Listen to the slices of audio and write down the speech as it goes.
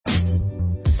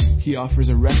He offers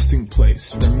a resting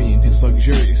place for me in His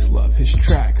luxurious love. His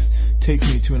tracks take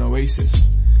me to an oasis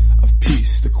of peace,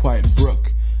 the quiet brook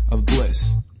of bliss.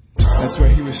 That's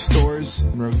where He restores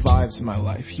and revives my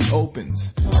life. He opens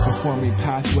before me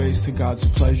pathways to God's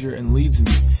pleasure and leads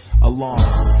me along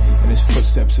in His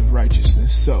footsteps of righteousness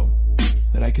so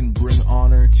that I can bring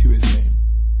honor to His name.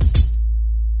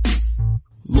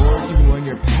 Lord, even when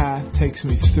your path takes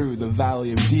me through the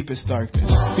valley of deepest darkness,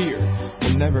 fear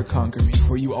will never conquer me,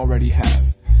 for you already have.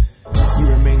 You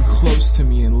remain close to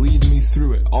me and lead me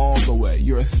through it all the way.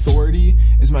 Your authority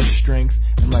is my strength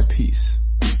and my peace.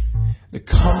 The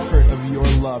comfort of your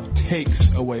love takes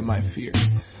away my fear.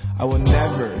 I will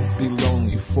never be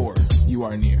lonely, for you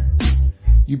are near.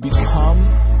 You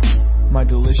become my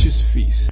delicious feast.